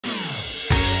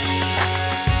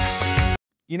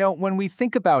You know, when we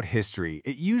think about history,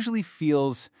 it usually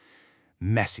feels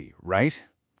messy, right?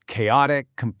 Chaotic,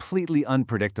 completely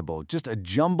unpredictable, just a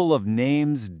jumble of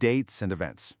names, dates, and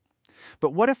events. But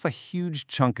what if a huge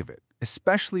chunk of it,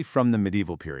 especially from the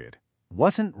medieval period,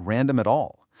 wasn't random at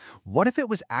all? What if it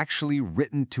was actually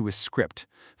written to a script,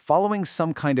 following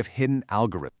some kind of hidden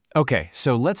algorithm? Okay,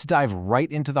 so let's dive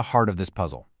right into the heart of this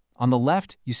puzzle. On the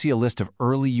left, you see a list of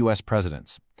early US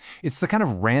presidents. It's the kind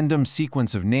of random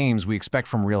sequence of names we expect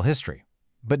from real history.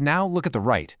 But now look at the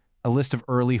right, a list of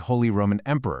early Holy Roman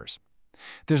emperors.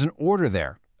 There's an order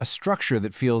there, a structure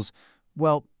that feels,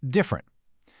 well, different.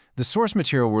 The source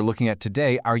material we're looking at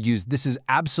today argues this is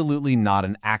absolutely not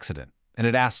an accident, and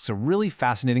it asks a really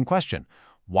fascinating question.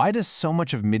 Why does so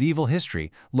much of medieval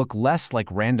history look less like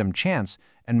random chance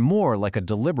and more like a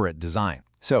deliberate design?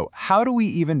 So, how do we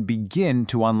even begin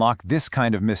to unlock this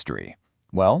kind of mystery?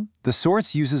 Well, the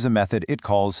source uses a method it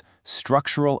calls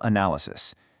structural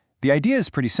analysis. The idea is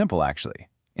pretty simple, actually.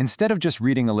 Instead of just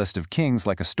reading a list of kings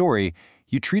like a story,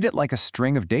 you treat it like a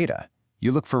string of data.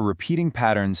 You look for repeating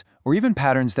patterns, or even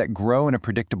patterns that grow in a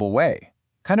predictable way.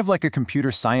 Kind of like a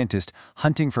computer scientist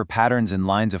hunting for patterns in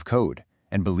lines of code.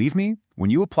 And believe me,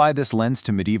 when you apply this lens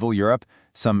to medieval Europe,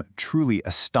 some truly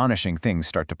astonishing things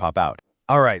start to pop out.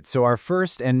 All right, so our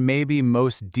first and maybe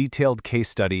most detailed case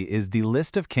study is the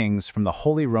list of kings from the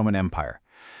Holy Roman Empire.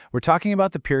 We're talking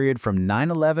about the period from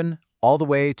 911 all the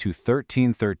way to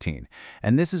 1313,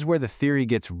 and this is where the theory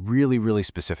gets really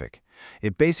specific.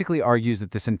 It basically argues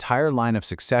that this entire line of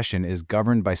succession is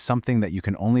governed by something that you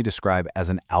can only describe as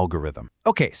an algorithm.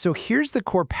 Okay, so here's the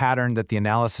core pattern that the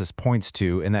analysis points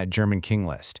to in that German king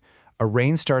list. A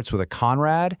reign starts with a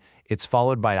Conrad, it's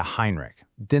followed by a Heinrich.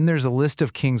 Then there's a list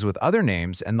of kings with other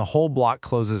names, and the whole block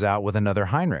closes out with another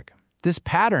Heinrich. This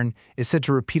pattern is said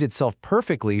to repeat itself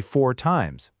perfectly 4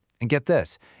 times. And get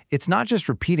this, it's not just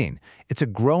repeating, it's a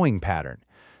growing pattern.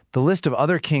 The list of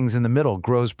other kings in the middle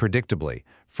grows predictably.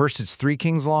 First it's 3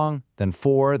 kings long, then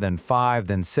 4, then 5,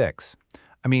 then 6.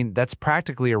 I mean, that's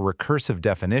practically a recursive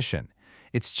definition.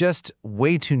 It's just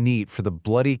way too neat for the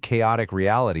bloody, chaotic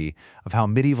reality of how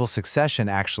medieval succession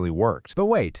actually worked. But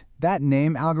wait, that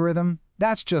name algorithm?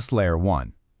 That's just layer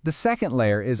 1. The second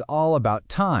layer is all about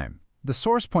time. The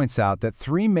source points out that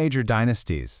 3 major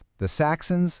dynasties, the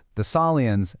Saxons, the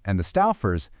Salians, and the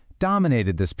Staufers,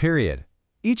 dominated this period.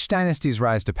 Each dynasty's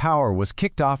rise to power was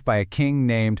kicked off by a king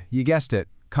named, you guessed it,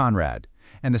 Conrad.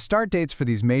 And the start dates for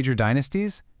these major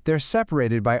dynasties? They're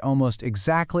separated by almost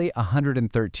exactly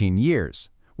 113 years.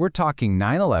 We're talking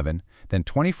 911, then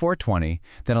 2420,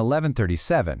 then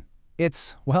 1137.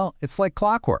 It's like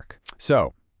clockwork.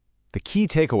 So, the key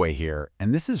takeaway here,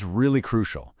 and this is really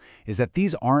crucial, is that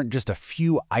these aren't just a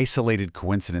few isolated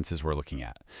coincidences we're looking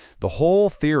at. The whole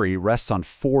theory rests on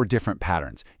 4 different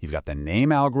patterns. You've got the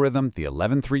name algorithm, the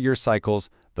 11 3-year cycles,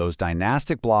 those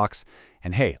dynastic blocks,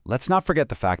 and hey, let's not forget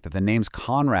the fact that the names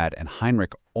Conrad and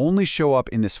Heinrich only show up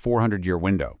in this 400-year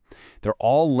window. They're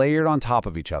all layered on top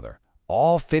of each other,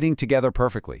 all fitting together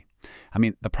perfectly. I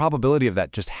mean, the probability of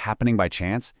that just happening by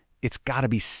chance, it's got to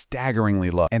be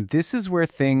staggeringly low. And this is where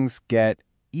things get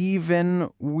even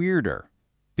weirder.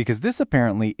 Because this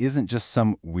apparently isn't just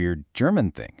some weird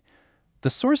German thing. The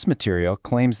source material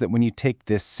claims that when you take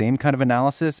this same kind of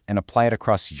analysis and apply it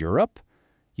across Europe,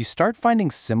 you start finding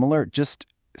similar, just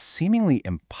seemingly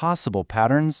impossible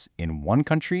patterns in one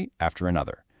country after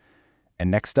another.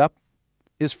 And next up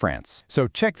is France. So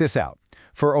check this out.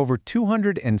 For over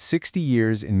 260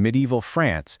 years in medieval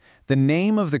France, the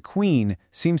name of the queen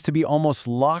seems to be almost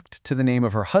locked to the name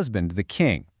of her husband, the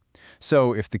king.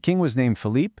 So if the king was named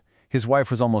Philippe, his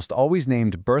wife was almost always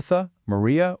named Bertha,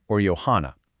 Maria, or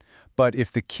Johanna. But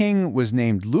if the king was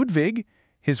named Ludwig,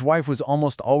 his wife was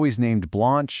almost always named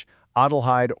Blanche,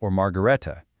 Adelheid, or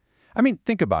Margareta. I mean,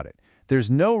 think about it. There's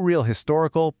no real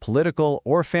historical, political,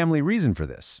 or family reason for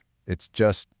this. It's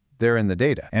just there in the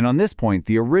data. And on this point,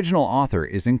 the original author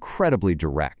is incredibly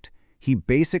direct. He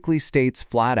basically states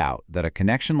flat out that a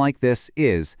connection like this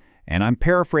is, and I'm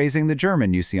paraphrasing the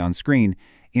German you see on screen,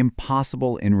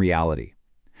 impossible in reality.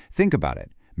 Think about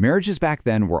it. Marriages back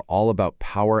then were all about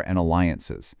power and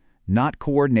alliances, not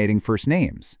coordinating first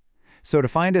names. So to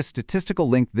find a statistical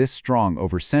link this strong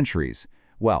over centuries,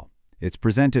 well, it's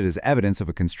presented as evidence of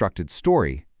a constructed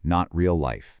story, not real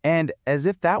life. And as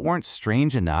if that weren't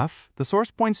strange enough, the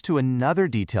source points to another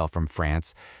detail from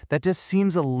France that just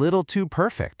seems a little too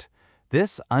perfect.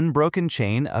 This unbroken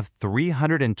chain of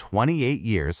 328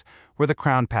 years where the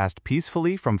crown passed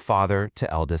peacefully from father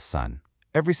to eldest son.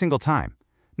 Every single time.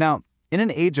 Now, in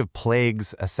an age of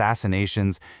plagues,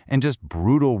 assassinations, and just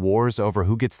brutal wars over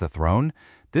who gets the throne,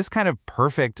 this kind of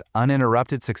perfect,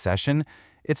 uninterrupted succession,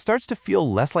 It starts to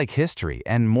feel less like history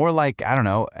and more like, I don't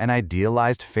know, an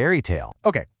idealized fairy tale.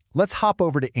 Okay, let's hop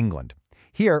over to England.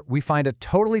 Here, we find a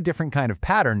totally different kind of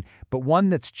pattern, but one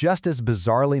that's just as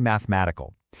bizarrely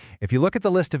mathematical. If you look at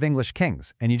the list of English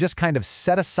kings, and you just kind of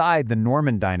set aside the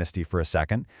Norman dynasty for a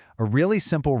second, a really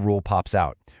simple rule pops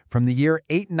out. From the year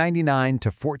 899 to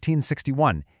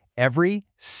 1461, every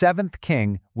seventh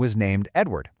king was named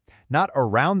Edward. Not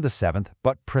around the seventh,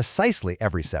 but precisely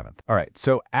every seventh. All right,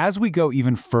 so as we go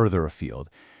even further afield,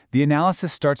 the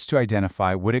analysis starts to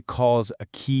identify what it calls a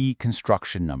key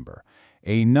construction number,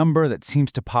 a number that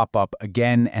seems to pop up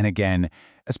again and again,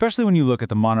 especially when you look at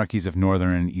the monarchies of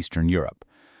Northern and Eastern Europe.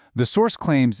 The source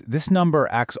claims this number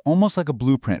acts almost like a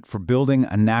blueprint for building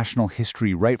a national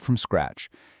history right from scratch,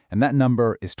 and that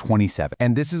number is 27.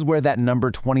 And this is where that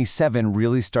number 27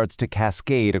 really starts to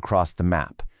cascade across the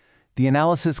map. The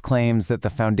analysis claims that the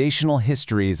foundational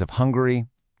histories of Hungary,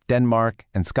 Denmark,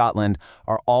 and Scotland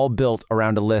are all built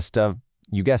around a list of,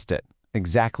 you guessed it,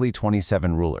 exactly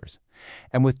 27 rulers.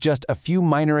 And with just a few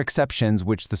minor exceptions,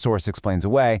 which the source explains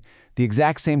away, the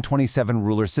exact same 27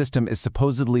 ruler system is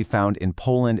supposedly found in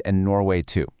Poland and Norway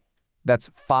too. That's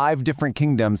 5 different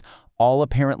kingdoms, all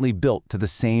apparently built to the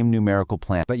same numerical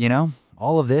plan. But you know,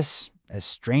 all of this, as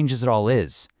strange as it all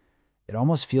is, it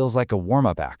almost feels like a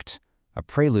warm-up act, a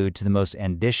prelude to the most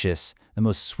ambitious, the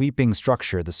most sweeping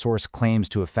structure the source claims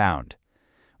to have found.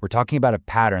 We're talking about a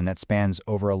pattern that spans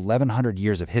over 1,100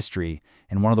 years of history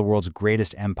in one of the world's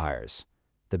greatest empires,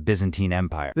 the Byzantine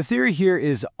Empire. The theory here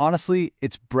is, honestly,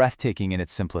 it's breathtaking in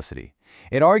its simplicity.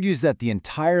 It argues that the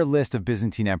entire list of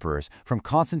Byzantine emperors, from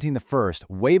Constantine I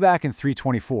way back in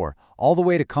 324, all the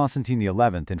way to Constantine XI in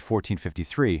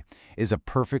 1453, is a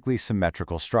perfectly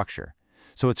symmetrical structure.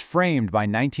 So it's framed by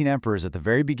 19 emperors at the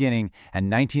very beginning and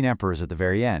 19 emperors at the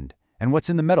very end. And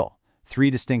what's in the middle? 3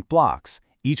 distinct blocks,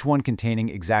 each one containing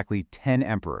exactly 10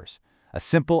 emperors. A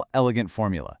simple, elegant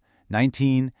formula,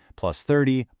 19 plus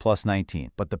 30 plus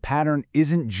 19. But the pattern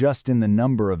isn't just in the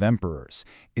number of emperors,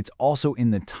 it's also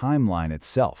in the timeline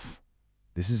itself.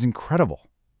 This is incredible.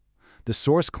 The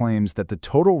source claims that the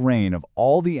total reign of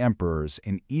all the emperors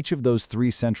in each of those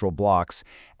 3 central blocks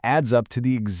adds up to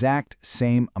the exact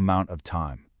same amount of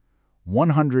time,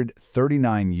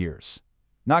 139 years.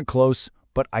 Not close,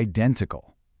 but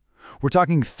identical. We're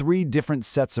talking 3 different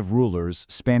sets of rulers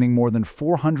spanning more than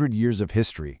 400 years of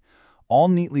history, all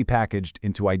neatly packaged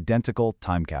into identical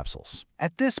time capsules.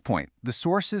 At this point, the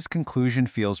source's conclusion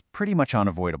feels pretty much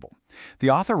unavoidable. The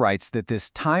author writes that this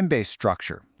time-based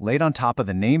structure, laid on top of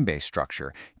the name-based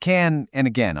structure, can, and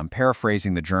again, I'm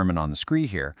paraphrasing the German on the screen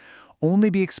here, only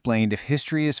be explained if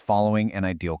history is following an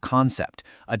ideal concept,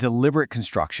 a deliberate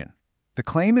construction. The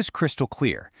claim is crystal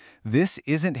clear. This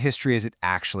isn't history as it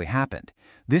actually happened.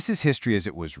 This is history as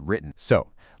it was written.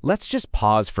 So, let's just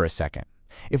pause for a second.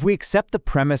 If we accept the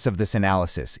premise of this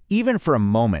analysis, even for a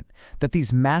moment, that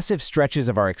these massive stretches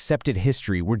of our accepted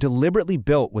history were deliberately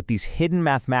built with these hidden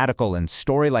mathematical and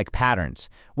story-like patterns,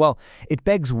 well, it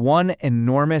begs one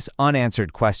enormous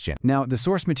unanswered question. Now, the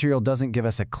source material doesn't give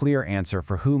us a clear answer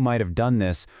for who might have done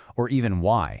this or even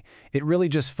why. It really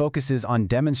just focuses on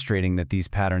demonstrating that these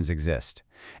patterns exist.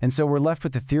 And so we're left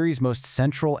with the theory's most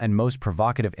central and most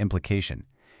provocative implication.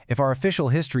 If our official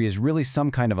history is really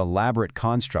some kind of elaborate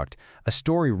construct, a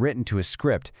story written to a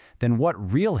script, then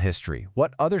what real history,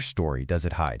 what other story does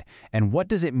it hide? And what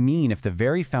does it mean if the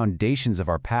very foundations of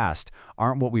our past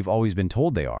aren't what we've always been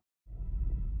told they are?